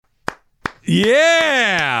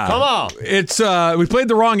Yeah. Come on. It's we played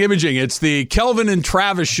the wrong imaging. It's the Kelvin and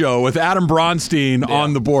Travis show with Adam Bronstein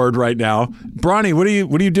on the board right now. Bronny, what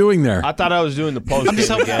are you doing there? I thought I was doing the post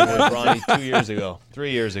game again with Bronny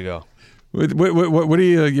 3 years ago. What do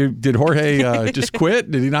you did Jorge just quit?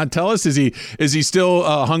 Did he not tell us? Is he still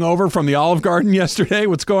hungover from the Olive Garden yesterday?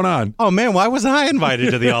 What's going on? Oh man, why wasn't I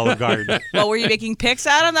invited to the Olive Garden? Well, were you making picks,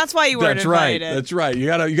 Adam? That's why you weren't invited. That's right. You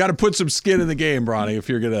gotta put some skin in the game, Bronny, if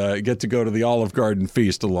you're gonna get to go to the Olive Garden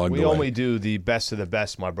feast along the way. We only do the best of the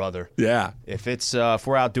best, my brother. Yeah. If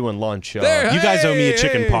we're out doing lunch, you guys owe me a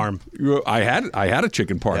chicken parm. I had a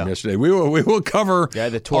chicken parm yesterday. We will cover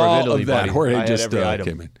the tour all of Italy, that. buddy. Jorge just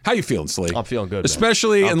came in. How you feeling, Slee? I'm feeling good,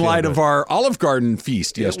 especially man. in light of our Olive Garden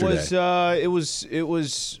feast yesterday. It was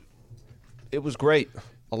great.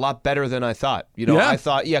 A lot better than I thought. I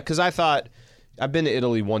thought, because I thought I've been to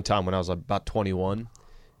Italy one time when I was about 21,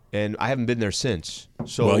 and I haven't been there since.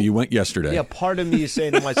 So, well, you went yesterday. Yeah, part of me is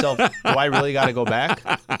saying to myself, do I really got to go back?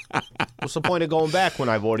 What's the point of going back when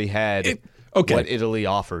I've already had what Italy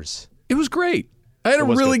offers? It was great. I had a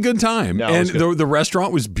really good time. No, and the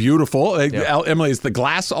restaurant was beautiful. Emily, is the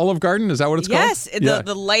Glass Olive Garden? Is that what it's called? Yes.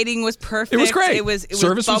 The lighting was perfect. It was great. It was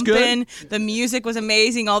Service bumping. was good. The music was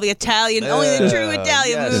amazing. All the Italian, only the true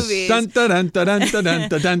Italian movies. Dun, dun, dun, dun, dun, dun, dun,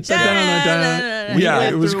 dun, dun, dun. Yeah,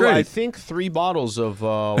 it was great. I think 3 bottles of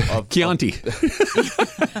Chianti. So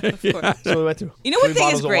we went through. You know what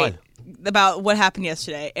thing is great about what happened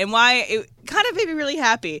yesterday and why it kind of made me really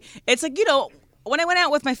happy? It's like, when I went out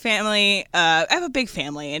with my family, I have a big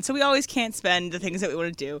family, and so we always can't spend the things that we want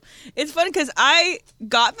to do. It's fun because I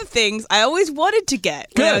got the things I always wanted to get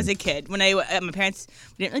when I was a kid. When my parents,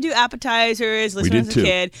 we didn't really do appetizers, when I was a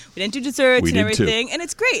kid. We didn't do desserts and everything, and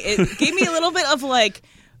it's great. It gave me a little bit of like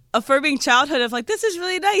affirming childhood of like, this is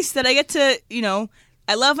really nice that I get to,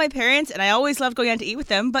 I love my parents, and I always loved going out to eat with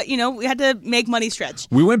them, but, we had to make money stretch.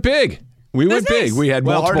 We went big. We went big. We had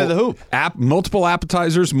multiple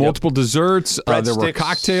appetizers, multiple desserts. There were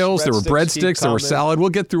cocktails. There were breadsticks. There were salad.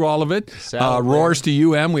 We'll get through all of it. Roars to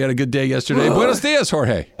UM. We had a good day yesterday. Buenos dias,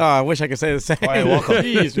 Jorge. Oh, I wish I could say the same. Welcome.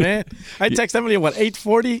 Jeez, man. I text somebody at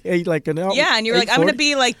 8:40, like an hour. Yeah, and you were like, I'm going to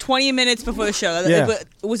be like 20 minutes before the show. Yeah. It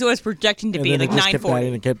was what I was projecting to be, like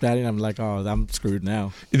 9:40. And kept adding. I'm like, oh, I'm screwed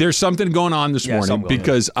now. There's something going on this morning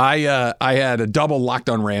because I had a double Locked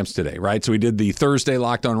On Rams today, right? So we did the Thursday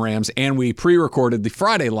Locked On Rams, and we pre-recorded the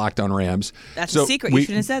Friday Locked On Rams. That's a secret. You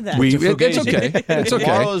shouldn't have said that. It's okay. It's okay.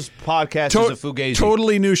 Tomorrow's podcast is a fugazi.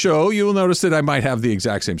 Totally new show. You will notice that I might have the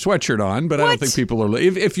exact same sweatshirt on, but I don't think people are.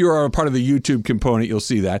 If you are a part of the YouTube component, you'll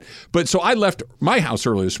see that. But so I left my house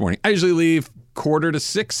early this morning. I usually leave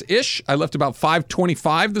 5:45-ish. I left about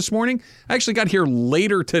 5:25 this morning. I actually got here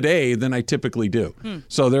later today than I typically do.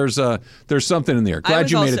 So there's something in there.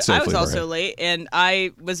 Glad you made it safely. I was also late, and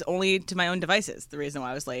I was only to my own devices. The reason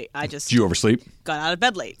why I was late, Did you oversleep? Got out of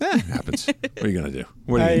bed late. It happens. What are you gonna do?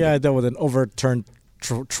 I dealt with an overturned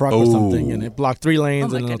truck or something, and it blocked 3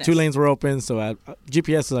 lanes, and 2 lanes were open. So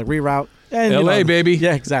GPS is like reroute. And, LA, baby.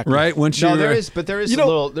 Yeah, exactly. Right? There is a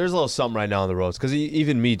little something right now on the roads because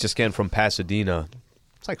even me just getting from Pasadena,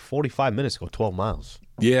 it's like 45 minutes to go 12 miles.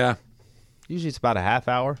 Yeah. Usually it's about a half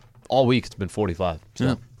hour. All week it's been 45. So.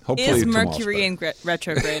 Yeah. Hopefully is Mercury in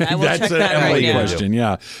retrograde? I will That's check that right Emily now. question.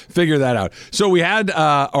 Yeah, figure that out. So we had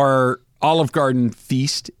our Olive Garden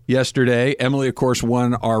feast yesterday. Emily, of course,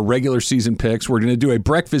 won our regular season picks. We're going to do a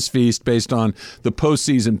breakfast feast based on the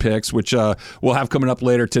postseason picks, which we'll have coming up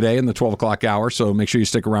later today in the 12 o'clock hour. So make sure you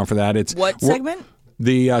stick around for that. It's what segment?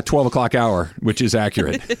 The 12 o'clock hour, which is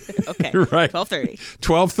accurate. Okay. Right. 12:30.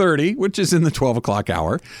 12:30, which is in the 12 o'clock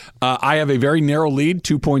hour. I have a very narrow lead,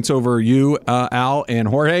 2 points over you, Al, and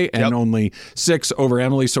Jorge, and only 6 over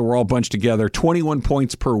Emily. So we're all bunched together. 21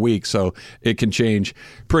 points per week, so it can change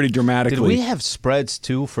pretty dramatically. Did we have spreads,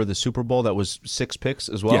 too, for the Super Bowl that was 6 picks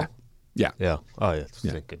as well? Yeah. Oh, yeah.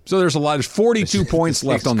 So there's a lot. There's 42 points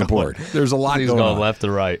left on the board. There's a lot going on. Left to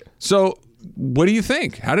right. So what do you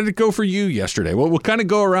think? How did it go for you yesterday? Well, we'll kind of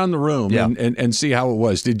go around the room and see how it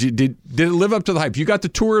was. Did it live up to the hype? You got the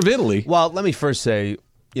tour of Italy. Well, let me first say,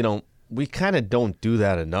 we kind of don't do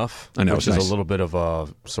that enough. I know, which is a little bit of a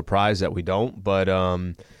surprise that we don't. But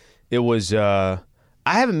it was. I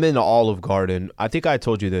haven't been to Olive Garden. I think I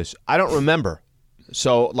told you this. I don't remember.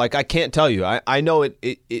 So, I can't tell you. I know it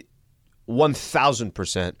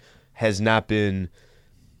 1,000% has not been.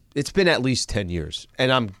 It's been at least 10 years,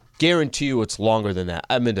 and I'm guarantee you it's longer than that.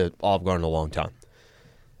 I've been to Olive Garden a long time.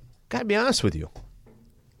 Gotta be honest with you.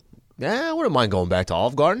 Yeah, I wouldn't mind going back to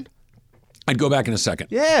Olive Garden. I'd go back in a second.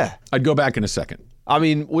 Yeah. I'd go back in a second. I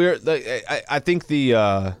mean, I think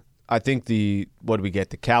the I think what did we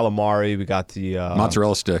get? The calamari. We got the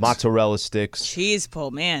mozzarella sticks. Cheese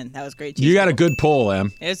pull, man, that was great. Cheese You got pull. a good pull,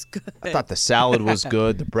 Em. It's good. I thought the salad was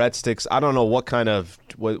good. The breadsticks. I don't know what kind of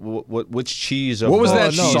which cheese. What was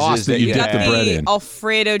that cheeses sauce that you dipped the bread in?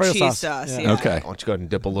 Alfredo cheese sauce. Yeah. Okay. Why don't you go ahead and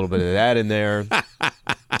dip a little bit of that in there?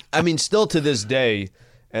 I mean, still to this day,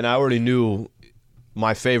 and I already knew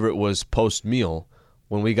my favorite was post meal.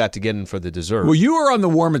 When we got to get in for the dessert. Well, you were on the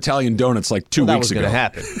warm Italian donuts like 2 weeks ago. That was going to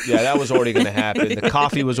happen. Yeah, that was already going to happen. The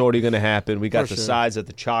coffee was already going to happen. We got the sides of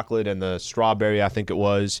the chocolate and the strawberry, I think it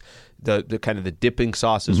was, the kind of the dipping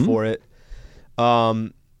sauces for it. I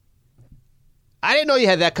didn't know you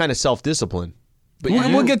had that kind of self-discipline. But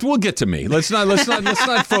we'll get to me. Let's not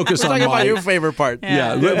focus on about your favorite part.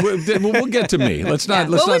 Yeah, we'll get to me. Let's not.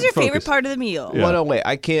 What was your focus. favorite part of the meal? Yeah. Well, no, wait.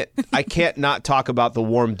 I can't not talk about the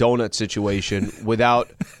warm donut situation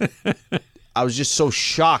without. I was just so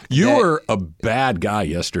shocked. You were a bad guy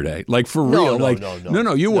yesterday, like for real.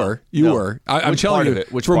 No. You were. I'm telling you,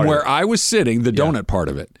 from where I was sitting, the donut part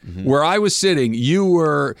of it, where I was sitting, you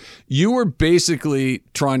were basically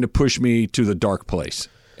trying to push me to the dark place.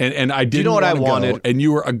 And I didn't. You know what I wanted? Go, and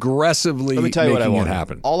you were aggressively Let me tell you making what I wanted. it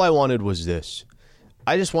happen. All I wanted was this.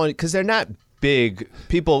 I just wanted, because they're not big.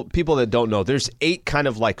 People that don't know, there's 8 kind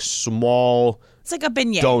of like small. It's like a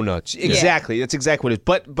beignet. Donuts. Exactly. That's exactly what it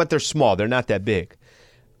is. But they're small. They're not that big.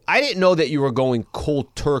 I didn't know that you were going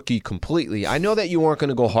cold turkey completely. I know that you weren't going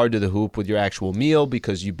to go hard to the hoop with your actual meal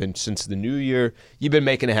because since the new year, you've been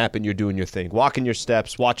making it happen. You're doing your thing, walking your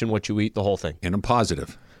steps, watching what you eat, the whole thing. And I'm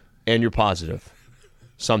positive. And you're positive.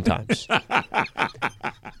 Sometimes.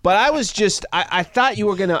 But I was just, I thought you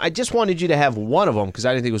were going to, I just wanted you to have one of them because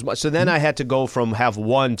I didn't think it was much. So then I had to go from have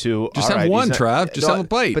one to, Just have one, Trav. Just have a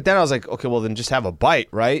bite. But then I was like, okay, well then just have a bite,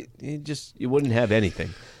 right? You wouldn't have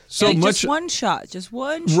anything. So much, just one shot.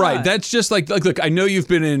 Right. That's just like, look, I know you've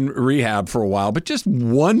been in rehab for a while, but just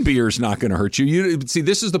one beer is not going to hurt you. You see,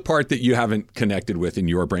 this is the part that you haven't connected with in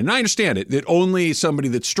your brain. And I understand it, that only somebody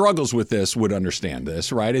that struggles with this would understand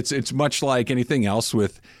this, right? It's much like anything else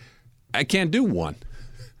with, I can't do one.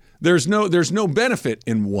 There's no benefit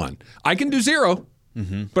in one. I can do 0.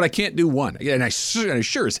 But I can't do one. And I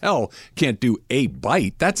sure as hell can't do a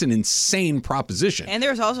bite. That's an insane proposition. And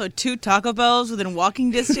there's also 2 Taco Bells within walking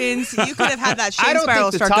distance. You could have had that shame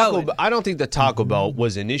spiral start going. I don't think the Taco Bell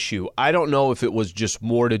was an issue. I don't know if it was just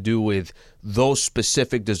more to do with those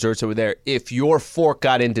specific desserts that were there. If your fork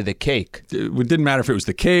got into the cake. It didn't matter if it was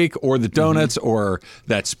the cake or the donuts or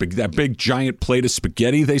that big giant plate of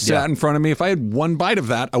spaghetti they sat in front of me. If I had one bite of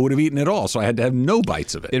that, I would have eaten it all. So I had to have no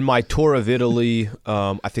bites of it. In my tour of Italy,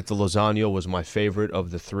 I think the lasagna was my favorite of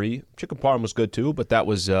the 3. Chicken parm was good too, but that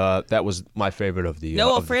was my favorite of the.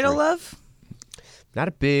 No of the Alfredo 3. love? Not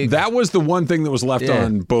a big. That was the one thing that was left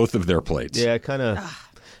on both of their plates. Yeah, kind of.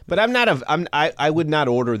 But I would not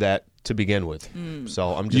order that to begin with.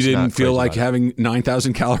 So I'm just. You didn't not feel crazy like about it. having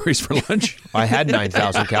 9,000 calories for lunch? I had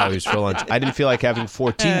 9,000 calories for lunch. I didn't feel like having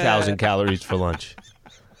 14,000 calories for lunch.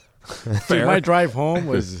 Dude, my drive home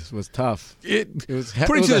was tough. Put it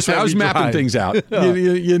this way, I was mapping things out.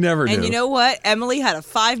 You never knew. And you know what? Emily had a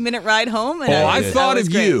 5-minute ride home. And I thought of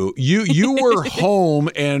you. You were home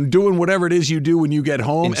and doing whatever it is you do when you get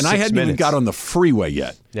home, and I hadn't even got on the freeway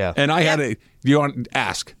yet. Yeah. And I had to. You want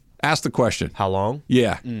ask the question? How long?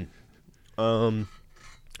 Yeah. I'm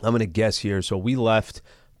gonna guess here. So we left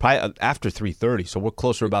probably after 3:30. So we're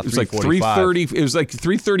closer to about 3:45. It was like 3:30. It was like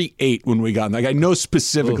 3:38 when we got in. Like I know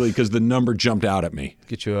specifically because the number jumped out at me.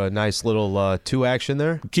 Get you a nice little 2 action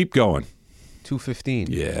there. Keep going. 2:15.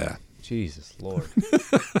 Yeah. Jesus Lord.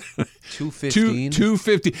 2:15.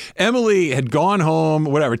 2:50. Emily had gone home.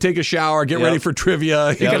 Whatever. Take a shower. Get ready for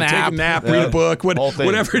trivia. Take a nap. Read a book.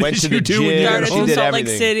 Whatever it is you do when you get She home. did Salt Lake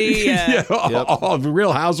everything. City. Yeah. All the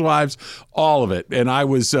Real Housewives. All of it. And I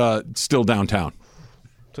was still downtown.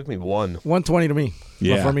 Took me 120 to me.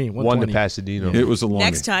 Yeah. Well, for me, 120. 1 to Pasadena. It was a long.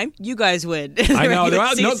 Next time, you guys win. I know.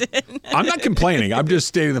 No, I'm not complaining. I'm just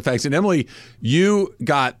stating the facts. And Emily, you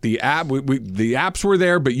got the app. The apps were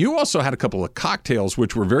there, but you also had a couple of cocktails,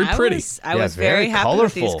 which were very pretty. I was very very happy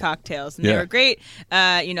colorful. with these cocktails, and they were great.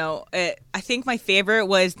 I think my favorite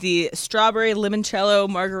was the strawberry limoncello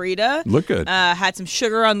margarita. Look good. Had some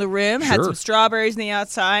sugar on the rim. Had Sure. some strawberries on the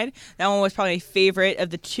outside. That one was probably my favorite of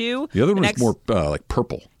the 2. The other one was more like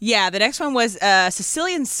purple. Yeah, the next one was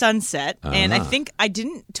Sicilian Sunset, and I think I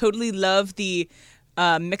didn't totally love the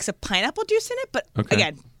mix of pineapple juice in it, but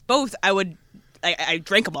again, both I would I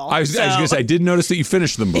drank them all. I was going to say, I did notice that you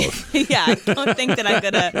finished them both. Yeah, I don't think that I'm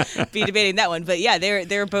gonna be debating that one. But yeah,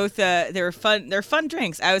 they're both they're fun. They're fun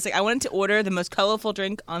drinks. I was like, I wanted to order the most colorful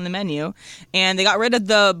drink on the menu, and they got rid of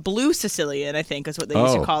the blue Sicilian, I think is what they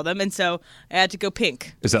used to call them, and so I had to go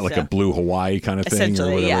pink. Is that like a blue Hawaii kind of thing?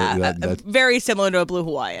 Essentially, or whatever? Yeah, very similar to a blue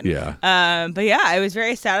Hawaiian. Yeah. But yeah, I was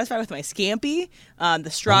very satisfied with my scampi. The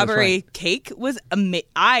strawberry cake was amazing.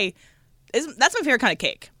 That's my favorite kind of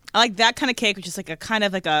cake. I like that kind of cake, which is like a kind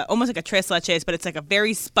of like a almost like a tres leches, but it's like a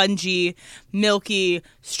very spongy, milky,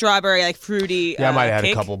 strawberry, like fruity. Yeah, I might have had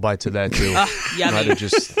cake. a couple bites of that too. Yummy. Might have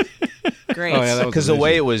just Great. Oh, yeah, because the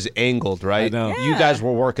way it was angled, right? I know. You guys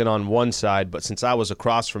were working on one side, but since I was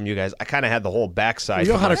across from you guys, I kind of had the whole backside.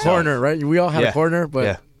 We all had a corner, right? We all had Yeah. a corner, but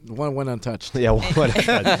Yeah. one went untouched. Yeah,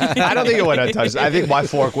 I don't think it went untouched. I think my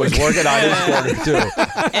fork was working on his corner too.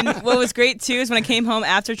 And what was great too is when I came home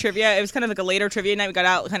after trivia, it was kind of like a later trivia night. We got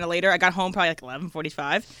out kind of later. I got home probably like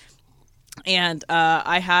 11:45. And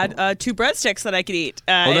I had 2 breadsticks that I could eat.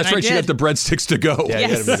 Oh, that's right. She got the breadsticks to go. Yeah,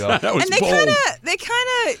 Yes. you gotta That was And bold.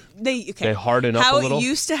 They harden up how a little? it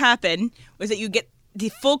used to happen was that you get the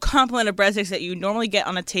full complement of breadsticks that you normally get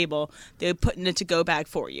on a table. They would put in a to-go bag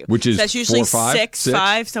for you, Which is so that's usually 4 or 5? 6,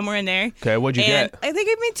 5, somewhere in there. Okay, what'd you and get? I think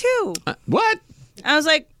I made 2. What? I was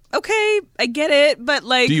like, okay, I get it, but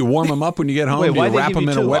like, Do you warm them up when you get home? Wait, Do why you they wrap give them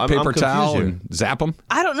you in a 2? wet I'm paper confused towel here. and zap them?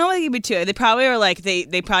 I don't know why they give me 2. They probably are like they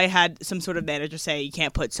probably had some sort of manager say you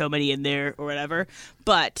can't put so many in there or whatever.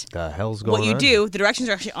 But The hell's going what on? you do, the directions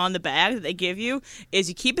are actually on the bag that they give you, is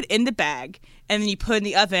you keep it in the bag and then you put it in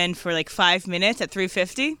the oven for like 5 minutes at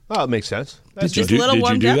 350. Oh, it makes sense. That's Did just you A little did you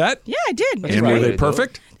warmed do up. that? Yeah, I did. And right. were Way they to do it.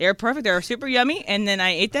 perfect? They were perfect. They were super yummy, and then I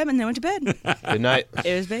ate them and then went to bed. good night.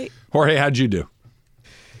 It was great. Jorge, how'd you do?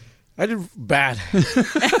 I did bad.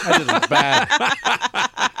 I did bad.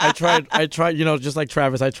 I tried, just like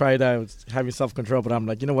Travis, I tried having self-control, but I'm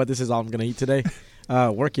like, you know what, this is all I'm going to eat today.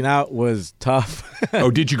 Working out was tough. Oh,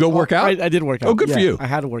 did you go work out? I did work out. Oh, good for Yeah, you. I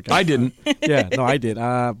had to work out. I didn't. Yeah, no, I did.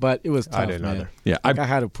 But it was tough, I didn't man. either. Yeah, Like, I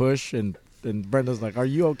had to push, and Brenda's like, are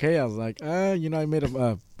you okay? I was like, I made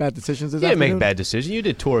bad decisions this You didn't make a afternoon. bad decision. You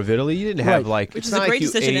did tour of Italy. You didn't have Right. like Which it's is not a like great you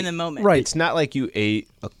decision ate- in the moment. Right. It's not like you ate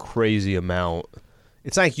a crazy amount.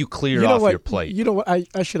 It's not like you cleared You know off what? your plate. You know what?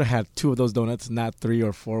 I should have had 2 of those donuts, not 3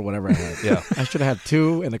 or 4, whatever I had. Yeah. I should have had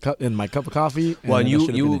 2 in my cup of coffee. Well, and then I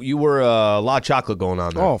should've been you were a lot of chocolate going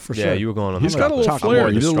on there. Oh, for Yeah, sure. you were going on. He's the got a little chocolate. flair. More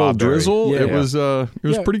You the did a little strawberry. drizzle. Yeah. It was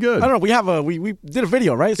Yeah. pretty good. I don't know. We have we did a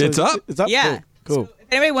video, right? So It's up? It's up. Yeah. Cool.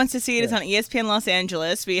 If anybody wants to see it, it's on ESPN Los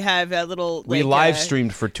Angeles. We have a little. We like, live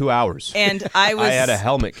streamed for 2 hours. and I was. I had a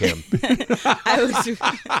helmet cam.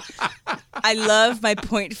 I love my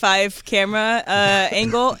 0.5 camera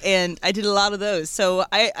angle, and I did a lot of those. So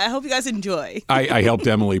I hope you guys enjoy. I helped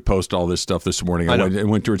Emily post all this stuff this morning. I I know.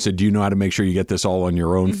 went to her and said, do you know how to make sure you get this all on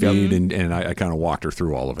your own feed? And I kind of walked her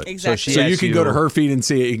through all of it. Exactly. she So you asked can go to you- her feed and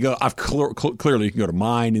see it. You can go. Clearly, you can go to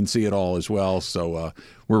mine and see it all as well. So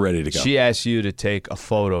we're ready to go. She asked you to take a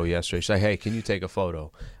photo yesterday. She's like, hey, can you take a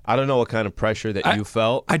photo? I don't know what kind of pressure that you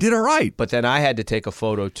felt. I did all right. But then I had to take a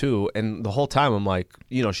photo too, and the whole time I'm like,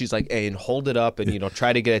 she's like, "Hey, and hold it up, and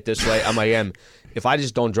try to get it this way." I'm like, if I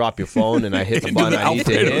just don't drop your phone and I hit the And do button the I need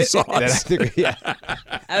to Alfredo hit, sauce. then I think, yeah,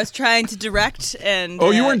 I was trying to direct, and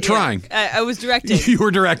Oh, you weren't trying. I was directing. You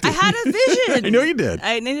were directing. I had a vision. I know you did.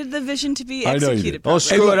 I needed the vision to be I know you executed. did. don't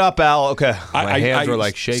screw it up, Al. Okay, my hands were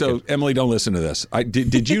like shaking. So Emily, don't listen to this.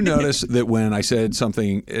 Did you notice that when I said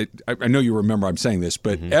something? I know you remember I'm saying this,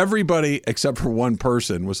 but everybody except for one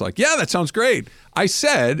person was like, "Yeah, that sounds great." I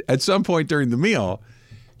said at some point during the meal,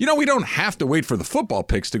 we don't have to wait for the football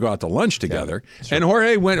picks to go out to lunch together. And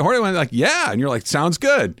Jorge went like, "Yeah," and you're like, "Sounds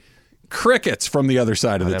good." Crickets from the other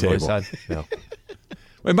side of the table. Side? No.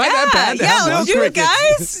 Am I that bad? to have let's those do it,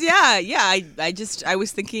 crickets? guys. Yeah. I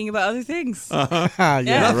was thinking about other things. yeah,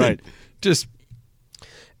 Yeah. right. Just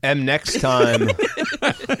Em, next time,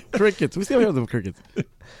 Crickets. We still have them crickets.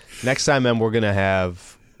 Em,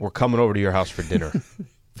 we're coming over to your house for dinner.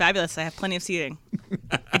 Fabulous. I have plenty of seating.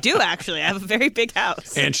 I do, actually. I have a very big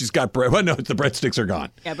house. and she's got bread. Well, no, the breadsticks are gone.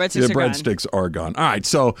 Yeah, breadsticks The are gone. breadsticks are gone. All right,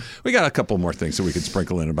 so we got a couple more things that we could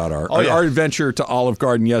sprinkle in about our yeah. our adventure to Olive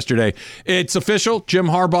Garden yesterday. It's official. Jim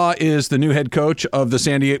Harbaugh is the new head coach of the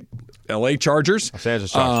San Diego LA Chargers. Los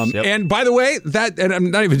Angeles Chargers, yep. And by the way, and I'm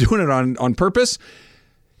not even doing it on purpose.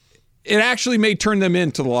 It actually may turn them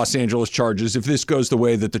into the Los Angeles Chargers if this goes the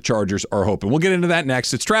way that the Chargers are hoping. We'll get into that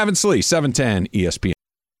next. It's Travis Lee, 710 ESPN.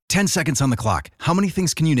 10 seconds on the clock. How many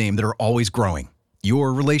things can you name that are always growing?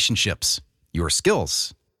 Your relationships, your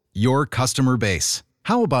skills, your customer base.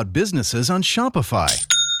 How about businesses on Shopify?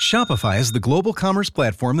 Shopify is the global commerce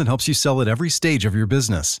platform that helps you sell at every stage of your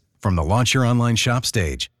business. From the launch your online shop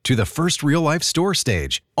stage to the first real life store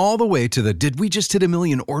stage, all the way to the did we just hit a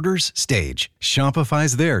million orders stage,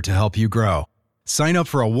 Shopify's there to help you grow. Sign up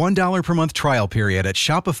for a $1 per month trial period at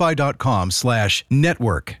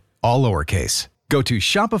shopify.com/network, all lowercase. Go to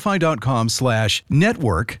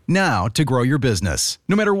shopify.com/network now to grow your business,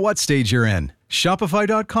 no matter what stage you're in.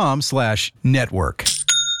 Shopify.com/network.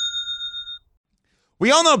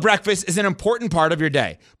 We all know breakfast is an important part of your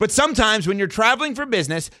day, but sometimes when you're traveling for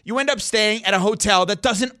business, you end up staying at a hotel that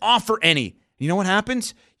doesn't offer any. You know what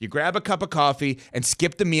happens? You grab a cup of coffee and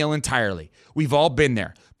skip the meal entirely. We've all been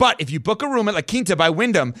there. But if you book a room at La Quinta by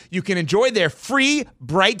Wyndham, you can enjoy their free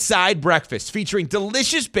Bright Side breakfast featuring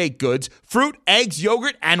delicious baked goods, fruit, eggs,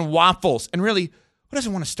 yogurt, and waffles. And really, who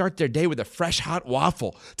doesn't want to start their day with a fresh, hot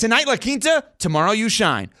waffle? Tonight, La Quinta, tomorrow you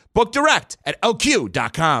shine. Book direct at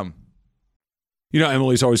lq.com. You know,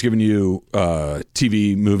 Emily's always giving you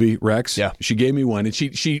TV movie recs. Yeah. She gave me one, and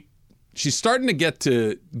she's starting to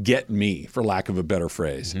get me, for lack of a better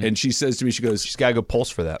phrase. And she says to me, she goes, She's got a good pulse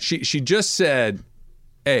for that. She just said,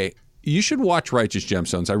 hey, you should watch Righteous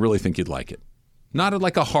Gemstones. I really think you'd like it. Not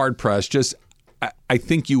like a hard press, just I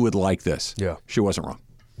think you would like this. Yeah. She wasn't wrong.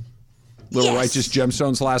 Little Righteous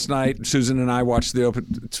Gemstones last night. Susan and I watched the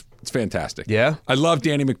open. It's fantastic. Yeah? I love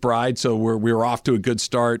Danny McBride, so we were off to a good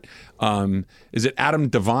start. Is it Adam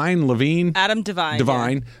Levine? Adam Devine.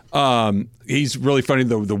 Devine. Yeah. He's really funny.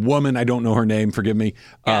 The woman, I don't know her name, forgive me.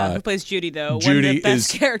 Who plays Judy, though. Judy one of the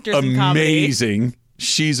best is characters in comedy. amazing.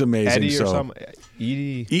 She's amazing. Eddie so. or something?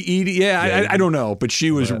 Edie? Edie, yeah, I don't know, but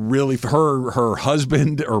she was really her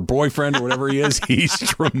husband or boyfriend or whatever he is. He's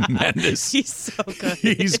tremendous. He's so good.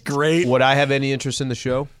 He's great. Would I have any interest in the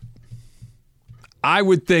show? I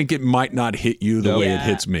would think it might not hit you the way it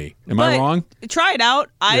hits me. Am I wrong? Try it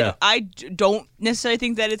out. Yeah. I don't necessarily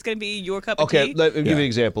think that it's going to be your cup of tea. Okay, let me give you an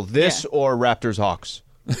example. This or Raptors Hawks?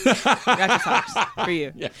 Raptors Hawks for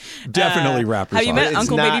you. Yeah, definitely Raptors. Have you met It's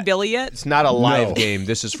Uncle not- Baby Billy yet? It's not a live No. game.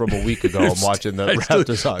 This is from a week ago. I'm watching the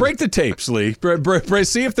Raptors Hawks. Break the tapes, Lee.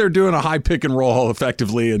 See if they're doing a high pick and roll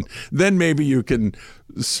effectively, and then maybe you can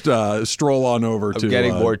stroll on over to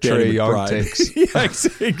getting more Danny Trae Young McBride. takes. Yeah,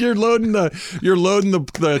 exactly. You're loading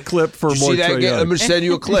the clip for You more see that Trae game? I'm Young. going to send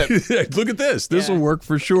you a clip. Look at this. This Yeah. will work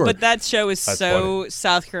for sure. But that show is That's so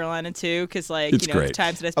South Carolina too, because It's the great.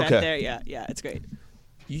 times that I spent Okay. there. Yeah, it's great.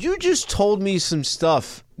 You just told me some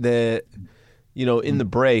stuff that, in the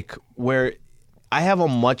break where I have a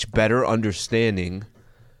much better understanding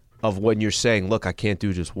of when you're saying, look, I can't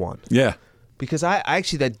do just one. Yeah. Because I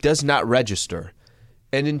actually, that does not register.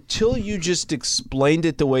 And until you just explained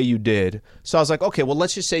it the way you did, so I was like, okay, well,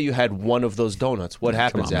 let's just say you had one of those donuts. What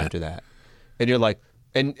happens man. after that? And you're like,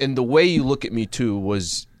 and the way you look at me too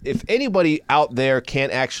was, if anybody out there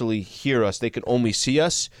can't actually hear us, they can only see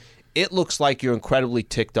us. It looks like you're incredibly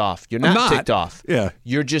ticked off. You're not ticked off. Yeah.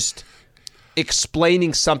 You're just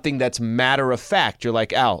explaining something that's matter of fact. You're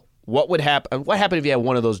like, Al, what would happen? What happened if you had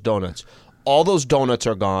one of those donuts? All those donuts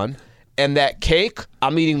are gone, and that cake,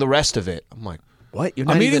 I'm eating the rest of it. I'm like, what? You're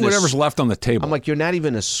not I'm even eating a whatever's left on the table. I'm like, you're not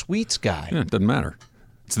even a sweets guy. Yeah, it doesn't matter.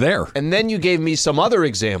 It's there. And then you gave me some other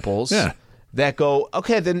examples that go,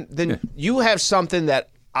 okay, then you have something that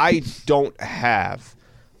I don't have,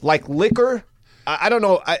 like liquor. I don't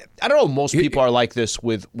know. I don't know. Most people are like this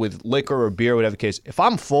with liquor or beer, whatever the case. If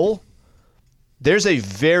I'm full, there's a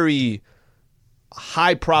very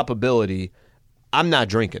high probability I'm not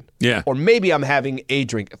drinking. Yeah. Or maybe I'm having a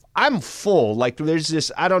drink. If I'm full, like there's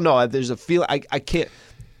this, I don't know. There's a feeling I can't.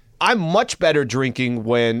 I'm much better drinking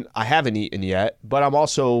when I haven't eaten yet, but I'm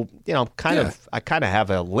also, I kind of have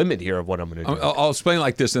a limit here of what I'm going to do. I'll explain it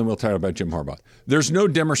like this, and then we'll talk about Jim Harbaugh. There's no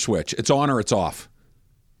dimmer switch. It's on or it's off.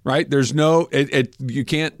 Right? There's no you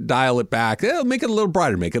can't dial it back. Make it a little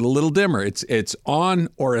brighter, make it a little dimmer. It's on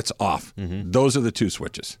or it's off. Mm-hmm. Those are the two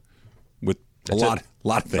switches. With a lot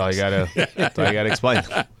of things. That's all you gotta explain.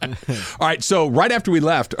 All right, so right after we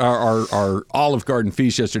left our Olive Garden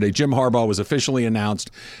feast yesterday, Jim Harbaugh was officially announced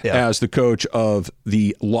as the coach of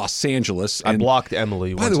the Los Angeles. I blocked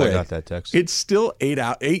Emily once I got that text. It's still 8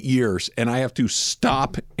 years, and I have to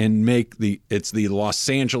stop and make it's the Los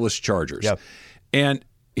Angeles Chargers. Yep. And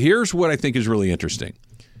here's what I think is really interesting.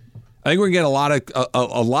 I think we're gonna get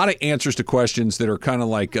a lot of answers to questions that are kind of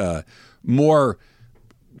like more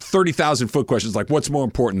 30,000-foot questions, like what's more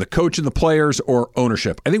important, the coach and the players or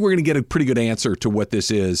ownership? I think we're going to get a pretty good answer to what this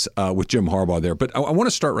is with Jim Harbaugh there. But I want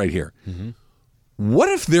to start right here. Mm-hmm. What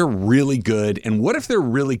if they're really good, and what if they're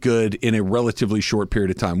really good in a relatively short period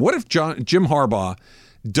of time? What if Jim Harbaugh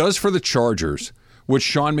does for the Chargers what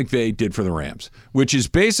Sean McVay did for the Rams, which is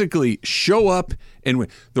basically show up and win?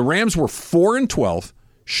 The Rams were 4-12.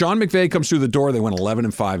 Sean McVay comes through the door. They went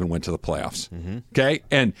 11-5 and went to the playoffs. Okay,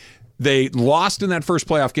 and they lost in that first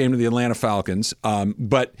playoff game to the Atlanta Falcons,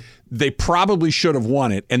 but they probably should have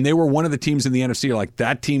won it. And they were one of the teams in the NFC like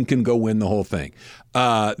that team can go win the whole thing.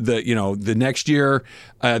 The next year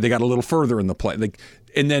they got a little further in the play.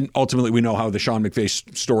 And then ultimately we know how the Sean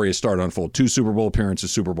McVay story has started to unfold. 2 Super Bowl appearances,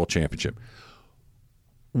 Super Bowl championship.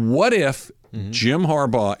 What if Jim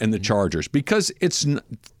Harbaugh and the Chargers, because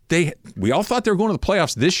we all thought they were going to the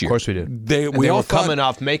playoffs this year. Of course we did. They were coming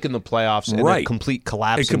off making the playoffs and a complete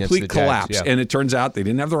collapse. A complete collapse. Yeah. And it turns out they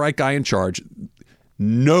didn't have the right guy in charge.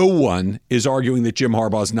 No one is arguing that Jim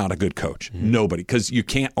Harbaugh is not a good coach. Nobody, because you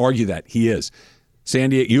can't argue that. He is. San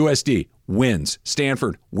Diego USD wins.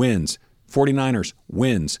 Stanford wins. 49ers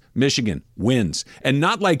wins. Michigan wins. And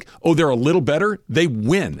not like, oh, they're a little better. They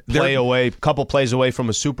win. Couple plays away from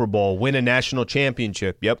a Super Bowl, win a national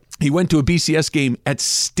championship. Yep. He went to a BCS game at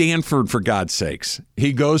Stanford, for God's sakes.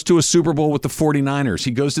 He goes to a Super Bowl with the 49ers.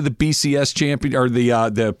 He goes to the BCS champion or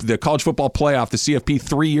the college football playoff, the CFP,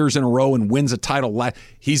 3 years in a row and wins a title.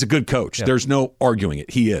 He's a good coach. Yep. There's no arguing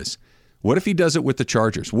it. He is. What if he does it with the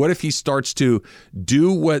Chargers? What if he starts to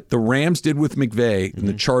do what the Rams did with McVay and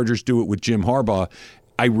the Chargers do it with Jim Harbaugh?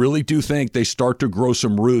 I really do think they start to grow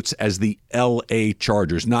some roots as the L.A.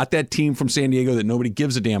 Chargers, not that team from San Diego that nobody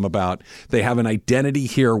gives a damn about. They have an identity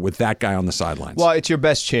here with that guy on the sidelines. Well, it's your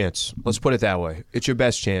best chance. Let's put it that way. It's your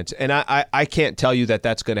best chance. And I can't tell you that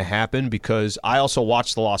that's going to happen because I also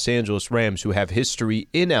watch the Los Angeles Rams, who have history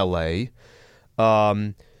in L.A.,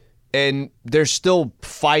 and they're still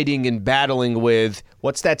fighting and battling with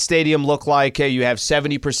what's that stadium look like? Hey, you have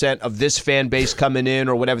 70% of this fan base coming in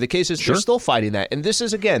or whatever the case is. Sure. They're still fighting that. And this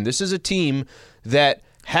is a team that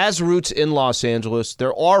has roots in Los Angeles.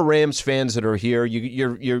 There are Rams fans that are here.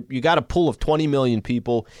 You got a pool of 20 million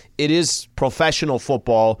people. It is professional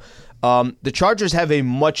football. The Chargers have a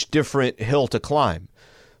much different hill to climb.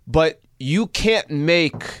 But you can't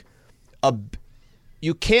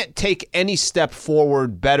take any step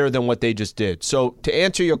forward better than what they just did. So to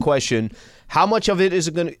answer your question, how much of it is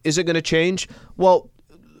it going to change? Well,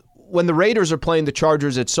 when the Raiders are playing the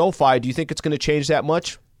Chargers at SoFi, do you think it's going to change that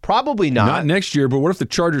much? Probably not. Not next year, but what if the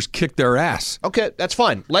Chargers kick their ass? Okay, that's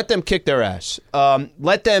fine. Let them kick their ass.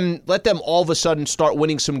 Let them all of a sudden start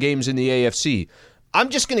winning some games in the AFC. I'm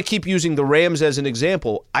just going to keep using the Rams as an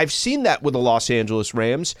example. I've seen that with the Los Angeles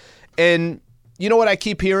Rams, and you know what I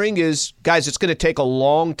keep hearing is, guys, it's going to take a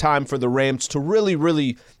long time for the Rams to really,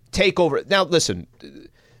 really take over. Now, listen,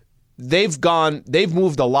 they've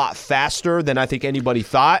moved a lot faster than I think anybody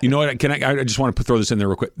thought. You know what? I just want to throw this in there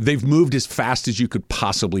real quick. They've moved as fast as you could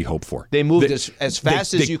possibly hope for. They moved as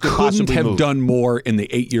fast as you could possibly move. They couldn't have done more in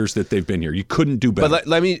the 8 years that they've been here. You couldn't do better.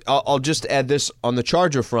 But I'll just add this on the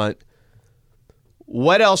Charger front.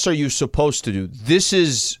 What else are you supposed to do? This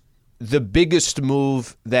is the biggest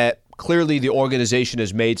move that clearly the organization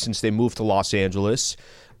has made since they moved to Los Angeles.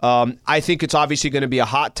 I think it's obviously going to be a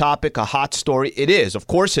hot topic, a hot story. It is. Of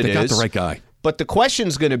course it is. They got the right guy. But the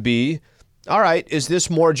question's going to be, all right, is this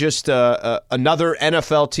more just another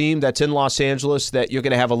NFL team that's in Los Angeles that you're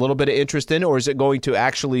going to have a little bit of interest in, or is it going to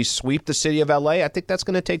actually sweep the city of L.A.? I think that's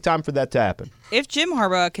going to take time for that to happen. If Jim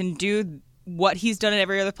Harbaugh can do what he's done in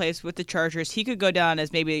every other place with the Chargers, he could go down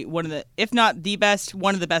as maybe one of the, if not the best,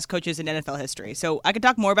 one of the best coaches in NFL history. So I could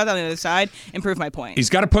talk more about that on the other side and prove my point. He's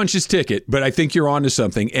got to punch his ticket, but I think you're onto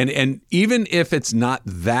something. And even if it's not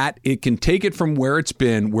that, it can take it from where it's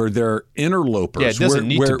been, where they're interlopers. Yeah, it doesn't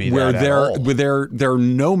need to be that at all. Where they're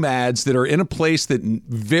nomads that are in a place that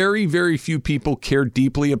very, very few people care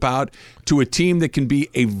deeply about, to a team that can be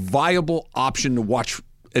a viable option to watch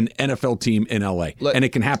an NFL team in LA, and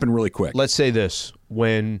it can happen really quick. Let's say this.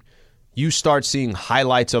 When you start seeing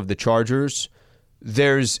highlights of the Chargers,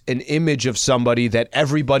 there's an image of somebody that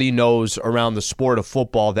everybody knows around the sport of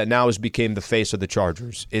football that now has become the face of the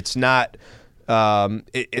Chargers. It's not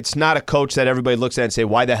a coach that everybody looks at and say,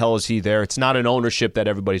 why the hell is he there? It's not an ownership that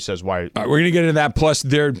everybody says, why. We're going to get into that. Plus,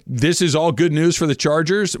 this is all good news for the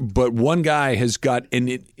Chargers, but one guy has got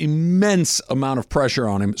an immense amount of pressure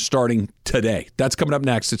on him starting today. That's coming up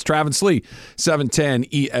next. It's Travis Lee, 710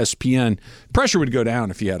 ESPN. Pressure would go down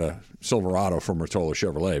if you had a Silverado from Rotolo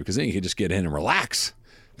Chevrolet, because then you could just get in and relax.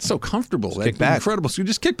 It's so comfortable. That's incredible. So you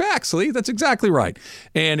just kick back, Slee. That's exactly right.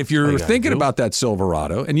 And if you're thinking about that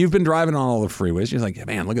Silverado and you've been driving on all the freeways, you're like,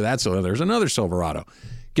 man, look at that. So there's another Silverado.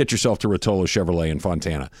 Get yourself to Rotolo Chevrolet in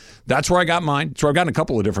Fontana. That's where I got mine. That's where I've gotten a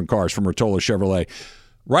couple of different cars from Rotolo Chevrolet.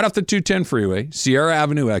 Right off the 210 freeway, Sierra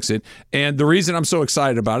Avenue exit. And the reason I'm so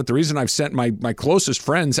excited about it, the reason I've sent my closest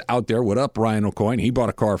friends out there, what up, Ryan O'Coin, he bought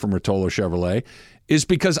a car from Rotolo Chevrolet, is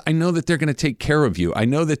because I know that they're going to take care of you. I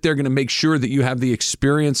know that they're going to make sure that you have the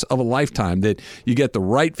experience of a lifetime, that you get the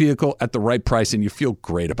right vehicle at the right price and you feel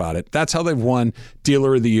great about it. That's how they've won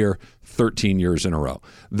Dealer of the Year 13 years in a row.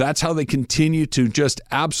 That's how they continue to just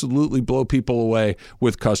absolutely blow people away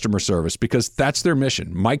with customer service, because that's their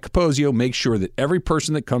mission. Mike Capozio makes sure that every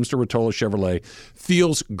person that comes to Rotolo Chevrolet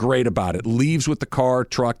feels great about it, leaves with the car,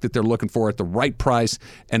 truck that they're looking for at the right price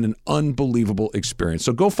and an unbelievable experience.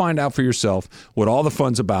 So go find out for yourself what all the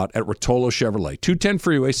fun's about at Rotolo Chevrolet, 210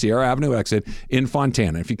 Freeway, Sierra Avenue exit in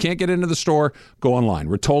Fontana. If you can't get into the store, go online,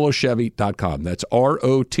 rotolochevy.com. That's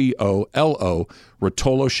ROTOLO,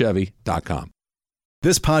 rotolochevy.com.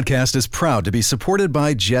 This podcast is proud to be supported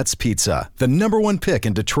by Jets Pizza, the #1 pick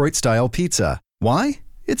in Detroit-style pizza. Why?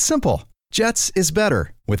 It's simple. Jets is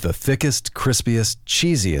better. With the thickest, crispiest,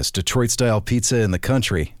 cheesiest Detroit-style pizza in the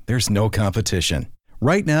country, there's no competition.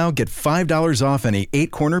 Right now, get $5 off any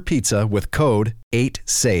 8-corner pizza with code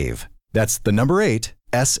 8SAVE. That's the number 8,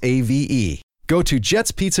 SAVE. Go to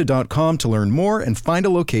jetspizza.com to learn more and find a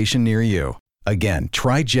location near you. Again,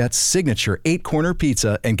 try Jet's signature 8-corner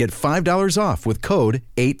pizza and get $5 off with code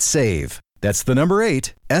 8SAVE. That's the number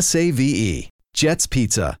 8, SAVE. Jet's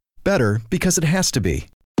Pizza. Better because it has to be.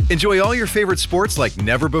 Enjoy all your favorite sports like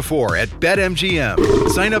never before at BetMGM.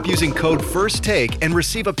 Sign up using code FIRSTTAKE and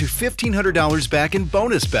receive up to $1,500 back in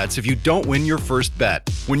bonus bets if you don't win your first bet.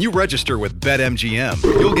 When you register with BetMGM,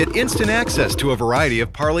 you'll get instant access to a variety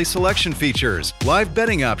of parlay selection features, live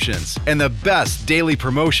betting options, and the best daily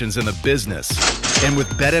promotions in the business. And with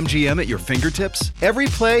BetMGM at your fingertips, every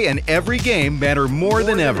play and every game matter more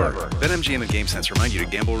than ever. BetMGM and GameSense remind you to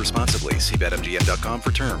gamble responsibly. See BetMGM.com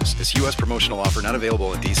for terms. This U.S. promotional offer not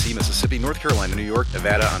available in D.C., Mississippi, North Carolina, New York,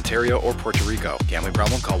 Nevada, Ontario, or Puerto Rico. Gambling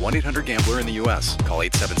problem? Call 1-800-GAMBLER in the U.S. Call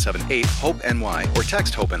 877-8-HOPE-NY or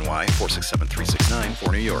text HOPE-NY 467-369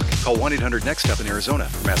 for New York. Call 1-800-NEXT-STEP in Arizona.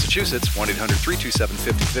 For Massachusetts,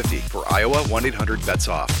 1-800-327-5050. For Iowa,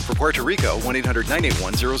 1-800-BETS-OFF. For Puerto Rico,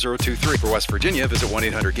 1-800-981-0023. For West Virginia, visit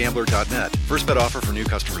 1-800-GAMBLER.net. First bet offer for new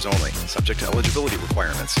customers only. Subject to eligibility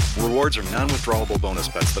requirements. Rewards are non-withdrawable bonus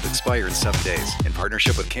bets that expire in 7 days. In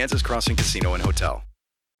partnership with Kansas Crossing Casino and Hotel.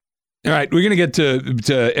 All right, we're going to get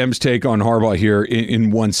to M's take on Harbaugh here in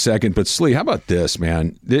 1 second. But Slee, how about this,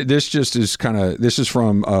 man? This just is this is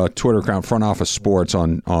from Twitter account Front Office Sports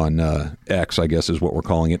on X, I guess is what we're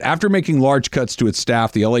calling it. After making large cuts to its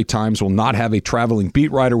staff, the LA Times will not have a traveling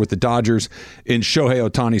beat writer with the Dodgers in Shohei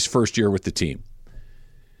Ohtani's first year with the team.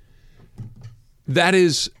 That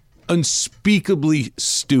is unspeakably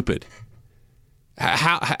stupid.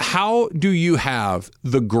 How do you have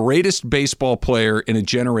the greatest baseball player in a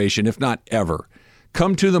generation, if not ever,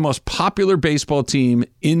 come to the most popular baseball team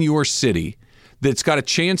in your city that's got a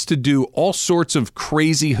chance to do all sorts of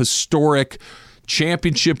crazy, historic,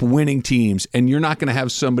 championship-winning teams, and you're not going to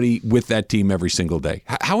have somebody with that team every single day?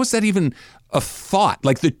 How is that even a thought?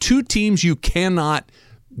 Like, the two teams you cannot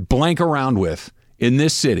blank around with in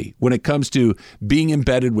this city when it comes to being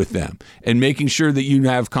embedded with them and making sure that you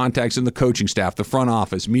have contacts in the coaching staff, the front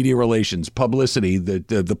office, media relations, publicity,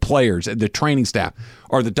 the players, the training staff,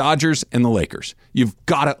 are the Dodgers and the Lakers. You've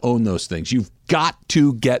got to own those things. You've got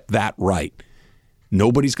to get that right.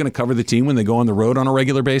 Nobody's going to cover the team when they go on the road on a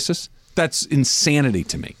regular basis. That's insanity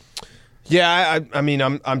to me. Yeah, I mean,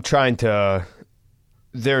 I'm trying to.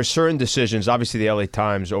 There are certain decisions. Obviously, the LA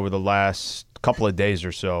Times over the last couple of days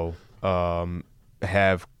or so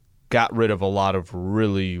have got rid of a lot of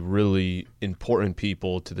really, really important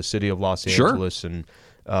people to the city of Los Angeles. Sure. And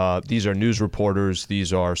these are news reporters.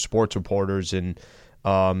 These are sports reporters. And,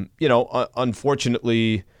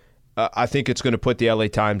 unfortunately, I think it's going to put the LA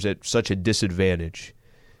Times at such a disadvantage.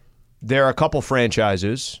 There are a couple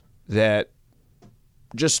franchises that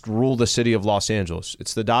just rule the city of Los Angeles.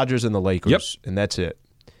 It's the Dodgers and the Lakers, and that's it.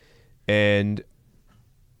 And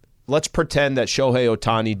let's pretend that Shohei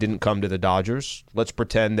Ohtani didn't come to the Dodgers. Let's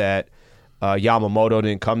pretend that Yamamoto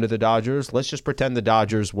didn't come to the Dodgers. Let's just pretend the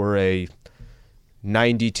Dodgers were a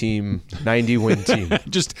 90-win team.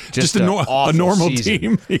 just a normal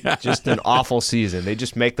team. Yeah. Just an awful season. They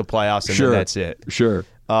just make the playoffs, and then that's it. Sure.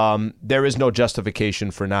 There is no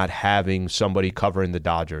justification for not having somebody covering the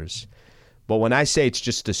Dodgers. But when I say it's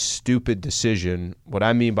just a stupid decision, what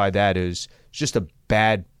I mean by that is it's just a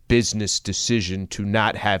bad business decision to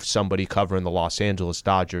not have somebody covering the Los Angeles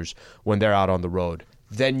Dodgers when they're out on the road.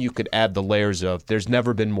 Then you could add the layers of there's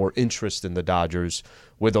never been more interest in the Dodgers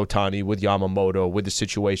with Ohtani, with Yamamoto, with the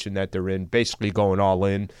situation that they're in, basically going all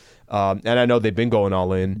in. And I know they've been going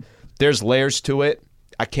all in. There's layers to it.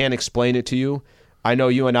 I can't explain it to you. I know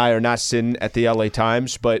you and I are not sitting at the LA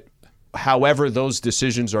Times, but however those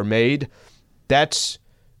decisions are made, that's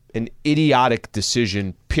an idiotic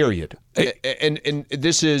decision, period. And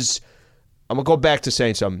this is, I'm going to go back to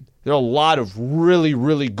saying something. There are a lot of really,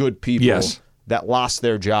 really good people that lost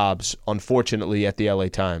their jobs, unfortunately, at the LA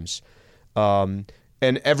Times. And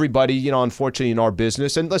everybody, unfortunately, in our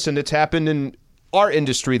business, and listen, it's happened in our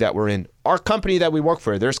industry that we're in, our company that we work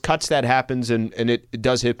for, there's cuts that happens and it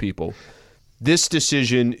does hit people. This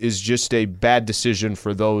decision is just a bad decision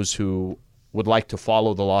for those who would like to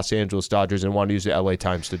follow the Los Angeles Dodgers and want to use the LA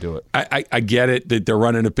Times to do it. I get it that they're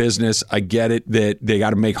running a business. I get it that they got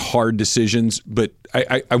to make hard decisions, but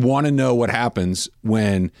I want to know what happens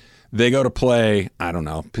when they go to play, I don't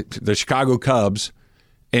know, the Chicago Cubs,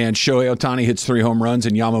 and Shohei Ohtani hits 3 home runs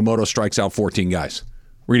and Yamamoto strikes out 14 guys.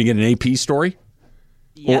 We're going to get an AP story?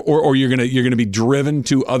 Yep. Or you're gonna be driven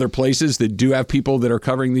to other places that do have people that are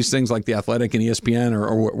covering these things like The Athletic and ESPN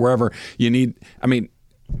or wherever you need. I mean,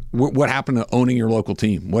 what happened to owning your local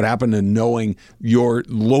team? What happened to knowing your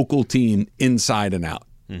local team inside and out?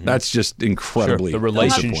 Mm-hmm. That's just incredibly the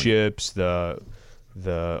relationships,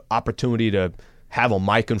 the opportunity to have a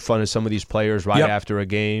mic in front of some of these players after a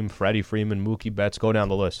game. Freddie Freeman, Mookie Betts, go down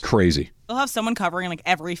the list. Crazy. They'll have someone covering like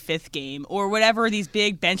every 5th game or whatever these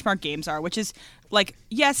big benchmark games are, which is like,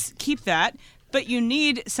 yes, keep that, but you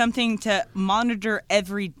need something to monitor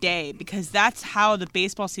every day because that's how the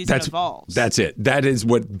baseball season evolves. That's it. That is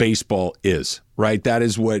what baseball is, right? That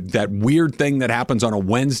is what that weird thing that happens on a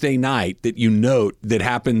Wednesday night that you note that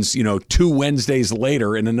happens, 2 Wednesdays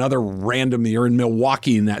later in another random, you're in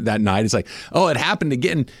Milwaukee and that night. It's like, oh, it happened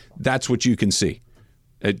again. That's what you can see.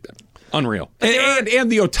 Unreal.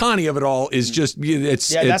 And the Ohtani of it all is just,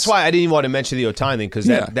 that's why I didn't even want to mention the Ohtani thing because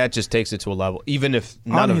that just takes it to a level, even if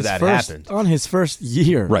none of that happened. On his first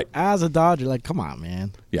year as a Dodger, like, come on,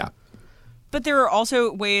 man. Yeah. But there are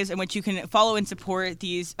also ways in which you can follow and support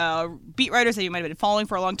these beat writers that you might have been following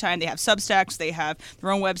for a long time. They have Substacks, they have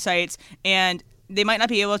their own websites, and they might not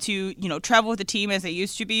be able to, travel with the team as they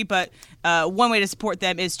used to be, but one way to support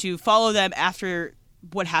them is to follow them after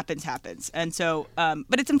what happens. And so,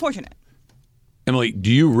 but it's unfortunate. Emily,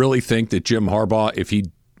 do you really think that Jim Harbaugh, if he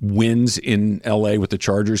wins in L.A. with the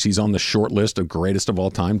Chargers, he's on the short list of greatest of all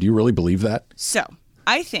time? Do you really believe that? So,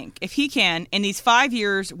 I think if he can, in these 5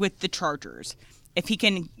 years with the Chargers, if he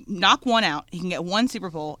can knock one out, he can get 1 Super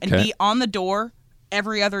Bowl and be on the door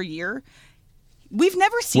every other year. We've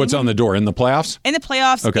never seen What's on the door? In the playoffs? In the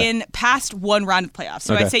playoffs, in past 1 round of playoffs.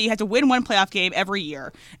 So I'd say you have to win 1 playoff game every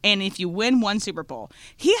year. And if you win 1 Super Bowl,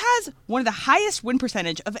 he has one of the highest win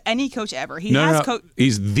percentage of any coach ever.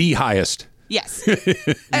 He's the highest. Yes.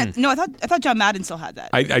 No, I thought John Madden still had that.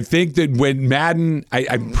 I think that when Madden,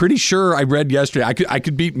 I'm pretty sure I read yesterday. I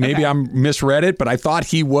could be, maybe I misread it, but I thought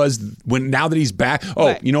he was, now that he's back.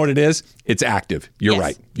 Oh, you know what it is? It's active. You're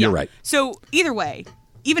right. You're right. So either way,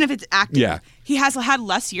 even if it's active, he has had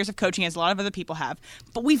less years of coaching as a lot of other people have,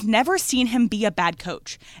 but we've never seen him be a bad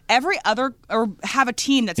coach. Every other, or have a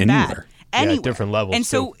team that's bad. Anywhere. Yeah, different levels. And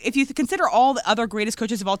so if you consider all the other greatest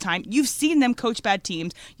coaches of all time, you've seen them coach bad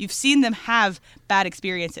teams. You've seen them have bad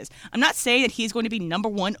experiences. I'm not saying that he's going to be number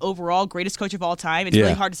 1 overall greatest coach of all time. It's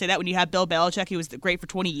really hard to say that when you have Bill Belichick, who was great for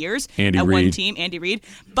 20 years one team, Andy Reid.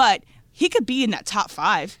 But he could be in that top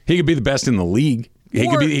 5. He could be the best in the league. He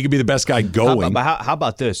could be the best guy going. How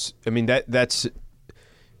about this? I mean, that's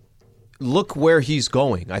look where he's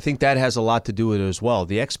going. I think that has a lot to do with it as well.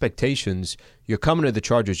 The expectations, you're coming to the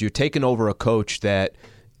Chargers, you're taking over a coach that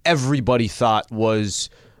everybody thought was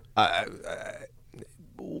how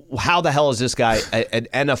the hell is this guy an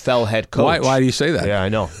NFL head coach? Why do you say that? Yeah, I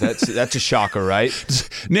know. That's a shocker, right?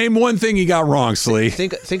 Name one thing he got wrong, Slee.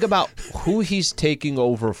 Think about who he's taking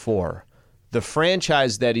over for. The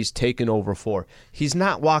franchise that he's taken over for. He's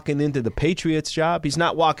not walking into the Patriots job. He's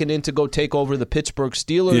not walking in to go take over the Pittsburgh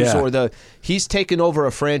Steelers he's taken over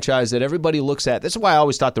a franchise that everybody looks at. This is why I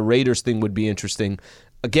always thought the Raiders thing would be interesting.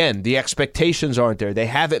 Again, the expectations aren't there. They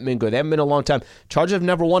haven't been good. They haven't been a long time. Chargers have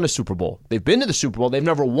never won a Super Bowl. They've been to the Super Bowl. They've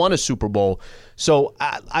never won a Super Bowl. So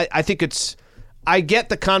I think I get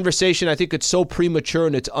the conversation. I think it's so premature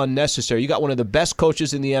and it's unnecessary. You got one of the best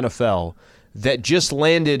coaches in the NFL that just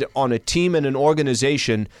landed on a team and an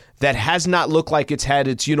organization that has not looked like it's had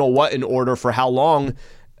its in order for how long.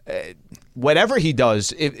 Whatever he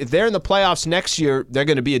does, if they're in the playoffs next year, they're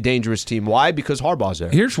going to be a dangerous team. Why? Because Harbaugh's there.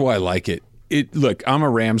 Here's why I like it. Look, I'm a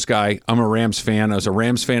Rams guy. I'm a Rams fan. I was a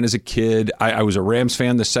Rams fan as a kid. I was a Rams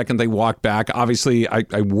fan the second they walked back. Obviously,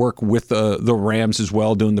 I work with the Rams as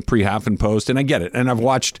well, doing the pre-half and post, and I get it. And I've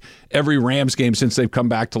watched every Rams game since they've come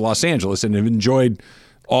back to Los Angeles and have enjoyed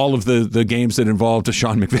all of the games that involved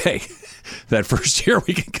Sean McVay. That first year,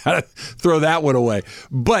 we can kind of throw that one away.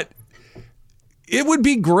 But it would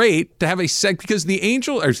be great to have a because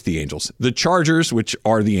the Chargers, which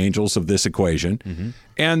are the Angels of this equation,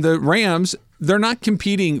 and the Rams, they're not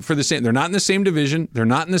competing for the same. They're not in the same division. They're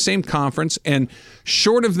not in the same conference. And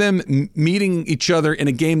short of them meeting each other in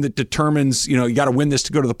a game that determines, you got to win this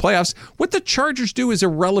to go to the playoffs, what the Chargers do is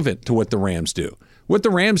irrelevant to what the Rams do. What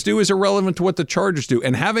the Rams do is irrelevant to what the Chargers do.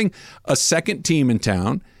 And having a second team in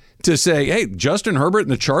town to say, hey, Justin Herbert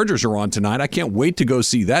and the Chargers are on tonight. I can't wait to go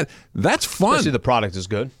see that. That's fun. Especially the product is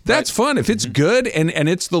good. That's fun. If it's good and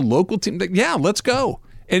it's the local team, yeah, let's go.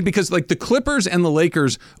 And because the Clippers and the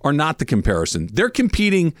Lakers are not the comparison. They're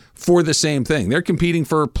competing for the same thing. They're competing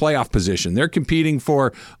for playoff position. They're competing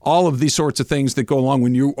for all of these sorts of things that go along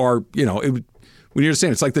when you are, when you're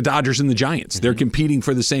saying it's like the Dodgers and the Giants. They're competing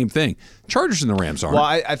for the same thing. Chargers and the Rams aren't. Well,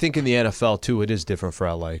 I think in the NFL, too, it is different for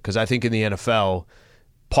LA. Because I think in the NFL,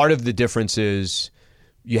 part of the difference is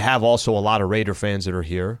you have also a lot of Raider fans that are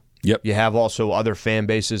here. Yep. You have also other fan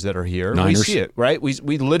bases that are here. Niners. We see it, right? We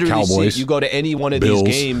literally Cowboys, see it. You go to any one of Bills,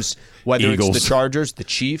 these games, whether Eagles. it's the Chargers, the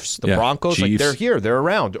Chiefs, the Broncos, Chiefs. they're here. They're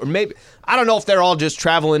around. Or maybe, I don't know if they're all just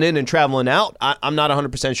traveling in and traveling out. I'm not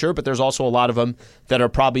 100% sure, but there's also a lot of them that are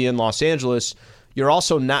probably in Los Angeles. You're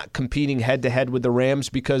also not competing head-to-head with the Rams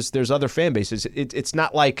because there's other fan bases. It's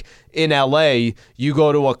not like in L.A. you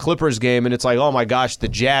go to a Clippers game and it's like, oh, my gosh, the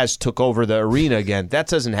Jazz took over the arena again. That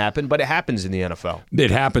doesn't happen, but it happens in the NFL.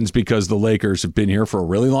 It happens because the Lakers have been here for a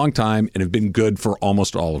really long time and have been good for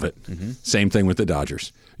almost all of it. Same thing with the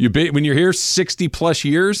Dodgers. When you're here 60-plus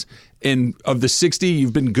years, and of the 60,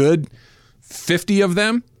 you've been good 50 of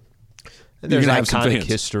them, And there's you're going to have some iconic fans.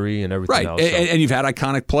 history and everything Right, else. So. and you've had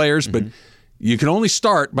iconic players, but you can only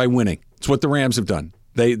start by winning. It's what the Rams have done.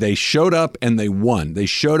 They showed up and they won. They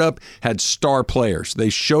showed up, had star players. They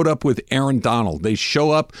showed up with Aaron Donald. They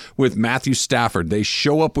show up with Matthew Stafford. They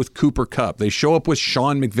show up with Cooper Kupp. They show up with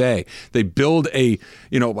Sean McVay. They build a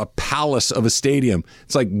palace of a stadium.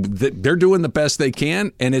 It's like they're doing the best they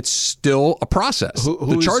can, and it's still a process.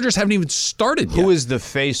 The Chargers haven't even started yet. Who is the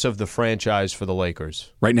face of the franchise for the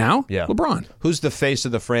Lakers? Right now? Yeah. LeBron. Who's the face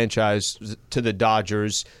of the franchise to the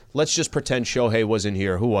Dodgers? Let's just pretend Shohei wasn't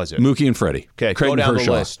here. Who was it? Mookie and Freddie. Okay, Clayton go down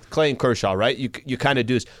Kershaw. the list. Clayton Kershaw, right? You kind of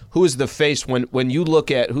do this. Who is the face when you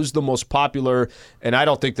look at who's the most popular? And I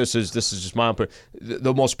don't think this is just my opinion.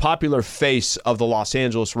 The most popular face of the Los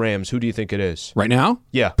Angeles Rams. Who do you think it is? Right now?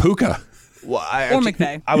 Yeah, Puka. Well,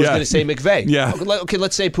 McVay. I was going to say McVay. Yeah. Okay,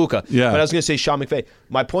 let's say Puka. Yeah. But I was going to say Sean McVay.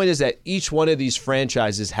 My point is that each one of these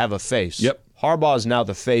franchises have a face. Yep. Harbaugh is now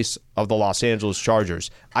the face of the Los Angeles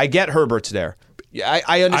Chargers. I get Herbert's there.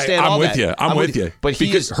 I understand all that. I'm with you. But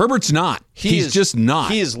because Herbert's not. He's just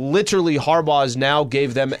not. He is literally, Harbaugh's now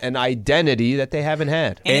gave them an identity that they haven't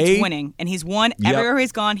had. And it's winning. And he's won everywhere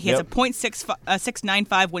he's gone. He has a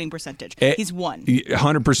 .695 winning percentage. He's won.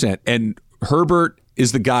 100%. And Herbert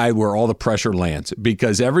is the guy where all the pressure lands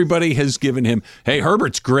because everybody has given him, hey,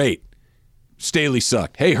 Herbert's great. Staley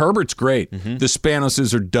sucked. Hey, Herbert's great. The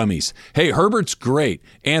Spanoses are dummies. Hey, Herbert's great.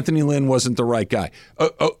 Anthony Lynn wasn't the right guy.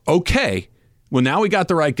 Okay. Well, now we got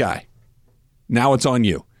the right guy. Now it's on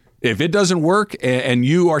you. If it doesn't work and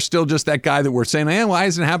you are still just that guy that we're saying, why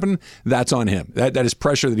isn't it happening? That's on him. That is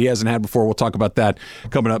pressure that he hasn't had before. We'll talk about that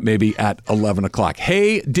coming up maybe at 11 o'clock.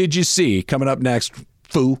 Hey, did you see? Coming up next,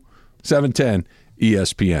 710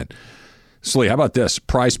 ESPN. Slee, how about this?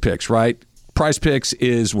 Prize Picks, right? Prize Picks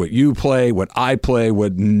is what you play, what I play,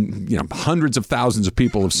 what hundreds of thousands of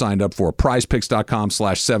people have signed up for.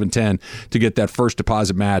 PrizePicks.com/710 to get that first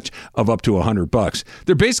deposit match of up to $100.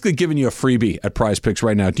 They're basically giving you a freebie at Prize Picks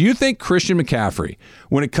right now. Do you think Christian McCaffrey,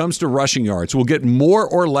 when it comes to rushing yards, will get more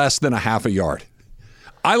or less than a half a yard?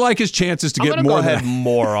 I like his chances to get more.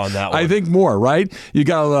 More on that one. I think more, right? You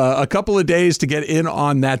got a couple of days to get in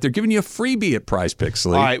on that. They're giving you a freebie at Prize Picks,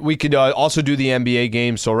 Lee. All right, we could also do the NBA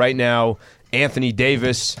game. So right now, Anthony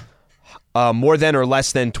Davis, more than or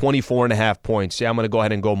less than 24.5 points. Yeah, I'm going to go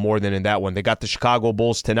ahead and go more than in that one. They got the Chicago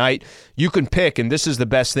Bulls tonight. You can pick, and this is the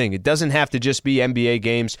best thing. It doesn't have to just be NBA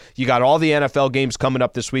games. You got all the NFL games coming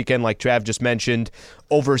up this weekend, like Trav just mentioned.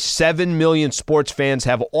 Over 7 million sports fans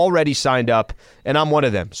have already signed up, and I'm one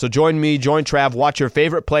of them. So join me, join Trav, watch your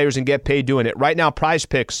favorite players, and get paid doing it. Right now, Prize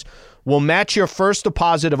Picks will match your first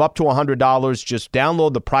deposit of up to $100. Just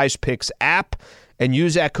download the Prize Picks app and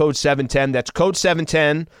use that code 710. That's code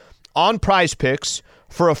 710 on Prize Picks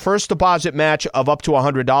for a first deposit match of up to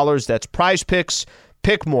 $100. That's Prize Picks.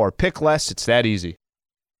 Pick more, pick less. It's that easy.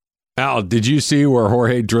 Al, did you see where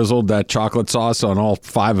Jorge drizzled that chocolate sauce on all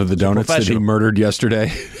 5 of the donuts that he murdered yesterday?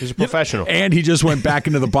 He's a professional. And he just went back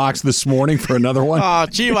into the box this morning for another one. Oh,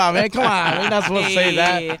 Chiva, man, come on. We're not supposed to say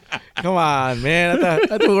that. Come on, man. I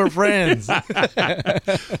thought we were friends.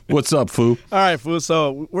 What's up, Foo? All right, food.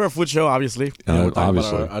 So we're a food show, obviously. We're talking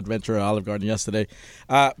obviously. about our adventure at Olive Garden yesterday.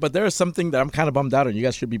 But there is something that I'm kind of bummed out on. You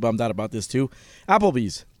guys should be bummed out about this, too.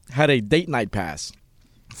 Applebee's had a date night pass.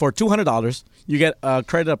 For $200, you get a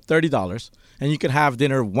credit of $30, and you can have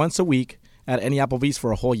dinner once a week at any Applebee's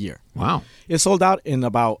for a whole year. Wow. It sold out in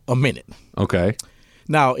about a minute. Okay.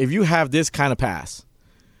 Now, if you have this kind of pass,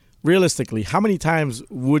 realistically, how many times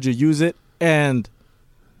would you use it? And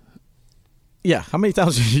how many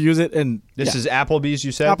times would you use it? And This is Applebee's,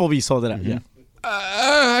 you said? Applebee's sold it out. Yeah.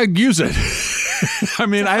 I'd use it. I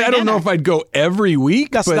mean, I don't know if I'd go every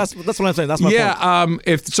week. That's what I'm saying. That's my point.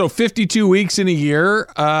 If so, 52 weeks in a year,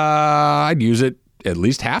 I'd use it at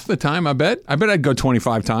least half the time. I bet I'd go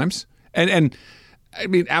 25 times. And I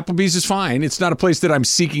mean, Applebee's is fine. It's not a place that I'm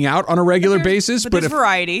seeking out on a regular basis. But there's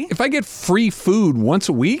variety. If I get free food once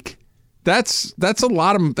a week, that's a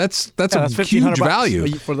lot of that's a huge value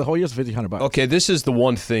for the whole year. It's $1,500. Okay, this is the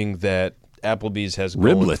one thing that Applebee's has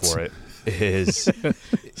going Riblets. for it is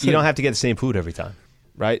you don't have to get the same food every time,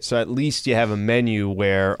 right? So at least you have a menu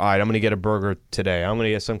where, all right, I'm going to get a burger today. I'm going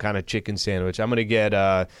to get some kind of chicken sandwich. I'm going to get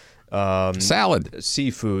salad,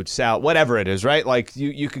 seafood, salad, whatever it is, right? Like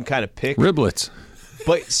you can kind of pick. Riblets.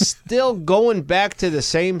 But still going back to the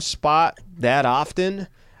same spot that often,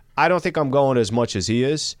 I don't think I'm going as much as he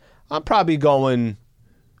is. I'm probably going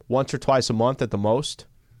once or twice a month at the most.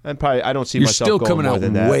 And probably I don't see myself still going coming more out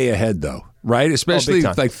than that. way ahead though, right? Especially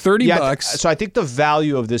time. like $30. So I think the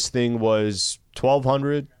value of this thing was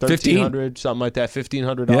 $1,200, $1,300, something like that,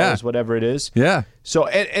 $1,500, whatever it is. Yeah. So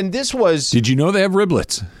and this was. Did you know they have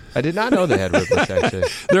riblets? I did not know they had riblets actually.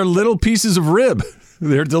 They're little pieces of rib.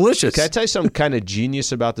 They're delicious. Can I tell you something kind of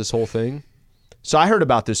genius about this whole thing? So I heard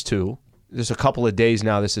about this too. There's a couple of days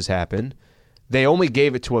now this has happened. They only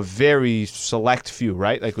gave it to a very select few,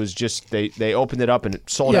 right? Like it was just they opened it up and it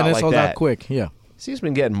sold out and it like sold that. out quick. Yeah. He's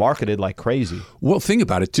been getting marketed like crazy. Well, think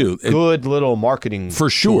about it too. Good little marketing for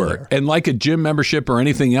sure. And like a gym membership or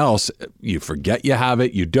anything else, you forget you have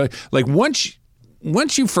it. You do like once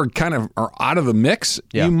you kind of are out of the mix,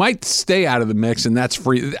 you might stay out of the mix, and that's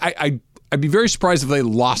free. I'd be very surprised if they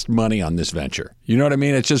lost money on this venture. You know what I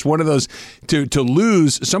mean? It's just one of those to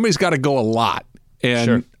lose. Somebody's got to go a lot.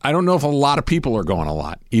 And I don't know if a lot of people are going a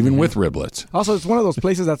lot, even with riblets. Also, it's one of those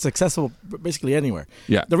places that's accessible basically anywhere.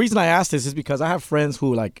 Yeah. The reason I asked this is because I have friends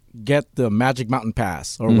who like get the Magic Mountain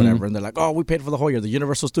Pass or whatever, and they're like, "Oh, we paid for the whole year, the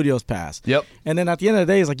Universal Studios Pass." Yep. And then at the end of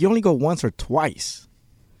the day, it's like you only go once or twice.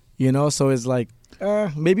 You know, so it's like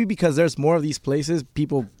maybe because there's more of these places,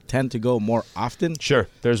 people tend to go more often. Sure,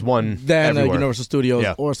 there's one than everywhere. Universal Studios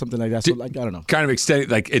or something like that. So like I don't know. Kind of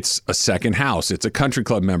extended, like it's a second house. It's a country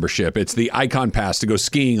club membership. It's the Icon Pass to go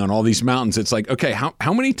skiing on all these mountains. It's like, okay,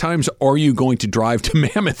 how many times are you going to drive to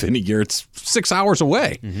Mammoth in a year? It's 6 hours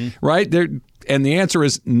away, right? And the answer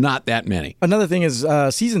is not that many. Another thing is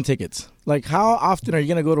season tickets. Like how often are you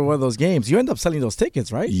going to go to one of those games? You end up selling those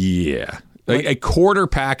tickets, right? Yeah. Like a quarter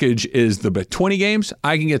package is the 20 games.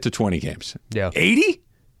 I can get to 20 games. Yeah. 80?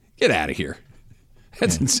 Get out of here.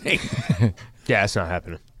 That's insane. Yeah, that's not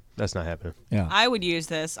happening. That's not happening. Yeah. I would use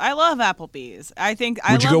this. I love Applebee's. I think.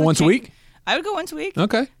 Would you go once a week? I would go once a week.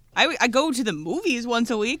 Okay. I go to the movies once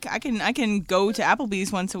a week. I can go to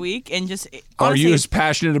Applebee's once a week and just. Are honestly, you as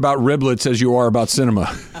passionate about riblets as you are about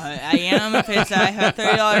cinema? I am if I have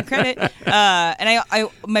 $30 credit. And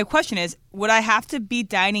my question is, would I have to be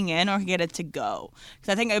dining in or get it to go?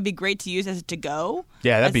 Because I think it would be great to use as a to go.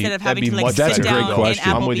 Yeah, instead of having to like much That's sit a great down question.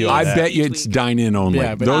 in I'm with you Applebee's on I that. bet you each it's week. dine in only.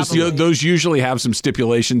 Yeah, but those usually have some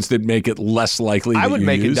stipulations that make it less likely. I that would you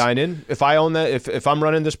make use. it dine in if I own that. If I'm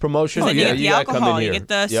running this promotion, Then you get the gotta come in alcohol, here. you get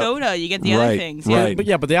the Yep. soda, you get the other Right, things. right.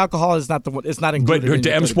 But the alcohol is not it's not But included. in to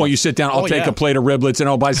the M's 30 point, you bucks. sit down. I'll Oh, take yeah. a plate of riblets,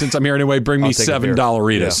 and since I'm here anyway, bring me I'll take a beer.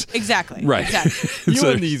 $7 Exactly. Right. Exactly. You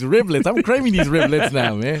So- and these riblets. I'm craving these riblets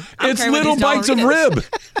now, man. I'm It's craving little these bites of Dollar rib.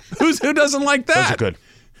 Who doesn't like that? Those are good.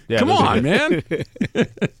 Yeah, Come those are on, good. man.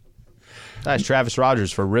 That's Travis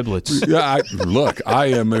Rogers for riblets. Yeah, look, I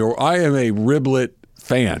am a riblet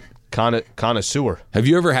fan. Connoisseur. Have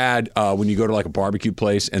you ever had when you go to like a barbecue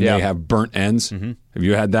place and Yeah. they have burnt ends? Have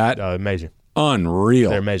you had that? Amazing. Unreal.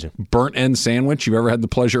 They're amazing. Burnt end sandwich. You ever had the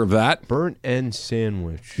pleasure of that? Burnt end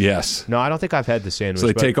sandwich. Yes. No, I don't think I've had the sandwich. So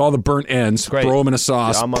they but take all the burnt ends, great. throw them in a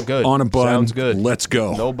sauce, Yeah, I'm good. on a bun. Sounds good. Let's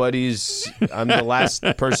go. I'm the last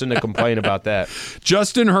person to complain about that.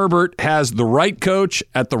 Justin Herbert has the right coach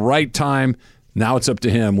at the right time. Now it's up to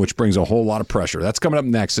him, which brings a whole lot of pressure. That's coming up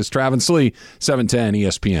next. It's Travis Lee, 710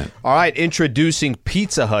 ESPN. All right, introducing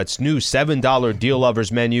Pizza Hut's new $7 Deal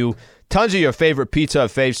Lovers menu. Tons of your favorite pizza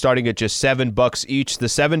faves starting at just $7 each. The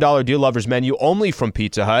 $7 Deal Lovers menu only from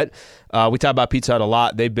Pizza Hut. We talk about Pizza Hut a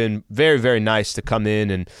lot. They've been very, very nice to come in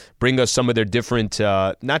and bring us some of their different,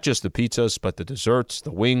 not just the pizzas, but the desserts,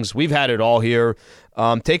 the wings. We've had it all here.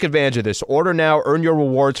 Take advantage of this. Order now. Earn your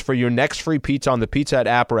rewards for your next free pizza on the Pizza Hut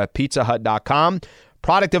app or at pizzahut.com.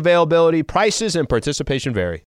 Product availability, prices, and participation vary.